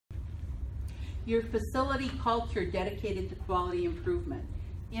Your facility culture dedicated to quality improvement.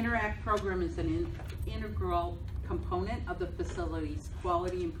 Interact program is an integral component of the facility's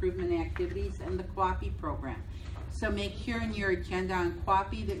quality improvement activities and the QAPI program. So make sure in your agenda on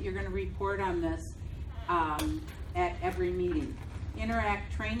QAPI that you're going to report on this at every meeting.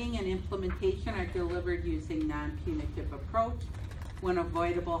 Interact training and implementation are delivered using non-punitive approach. When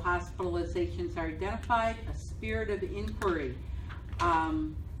avoidable hospitalizations are identified, a spirit of inquiry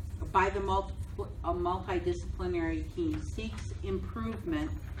by the multidisciplinary team seeks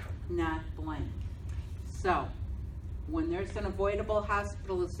improvement, not blame. So, when there's an avoidable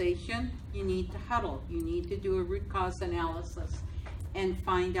hospitalization, you need to huddle. You need to do a root cause analysis and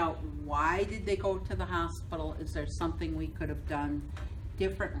find out, why did they go to the hospital? Is there something we could have done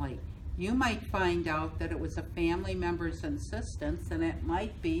differently? You might find out that it was a family member's insistence, and it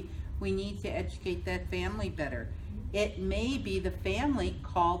might be we need to educate that family better. It may be the family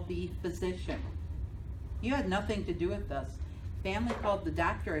called the physician. You had nothing to do with this. Family called the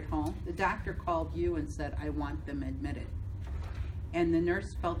doctor at home. The doctor called you and said, I want them admitted. And the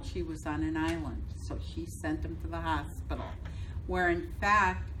nurse felt she was on an island, so she sent them to the hospital. Where in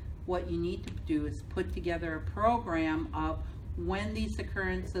fact, what you need to do is put together a program of when these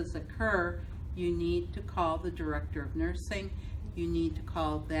occurrences occur, you need to call the director of nursing. You need to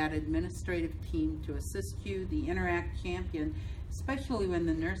call that administrative team to assist you, the Interact champion, especially when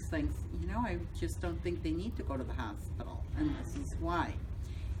the nurse thinks, I just don't think they need to go to the hospital, and this is why.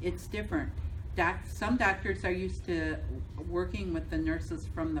 It's different. Some doctors are used to working with the nurses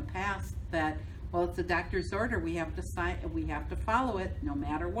from the past that, well, it's a doctor's order, we have to follow it no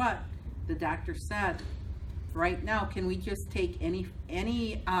matter what the doctor said. Right now, can we just take any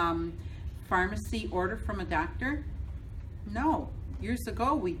pharmacy order from a doctor? No. Years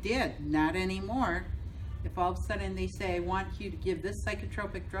ago we did, not anymore. If all of a sudden they say, I want you to give this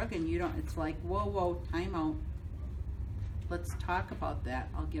psychotropic drug and you don't, it's like, whoa, time out. Let's talk about that.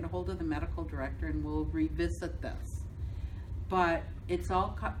 I'll get a hold of the medical director and we'll revisit this. But it's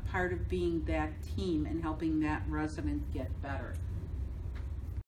all part of being that team and helping that resident get better.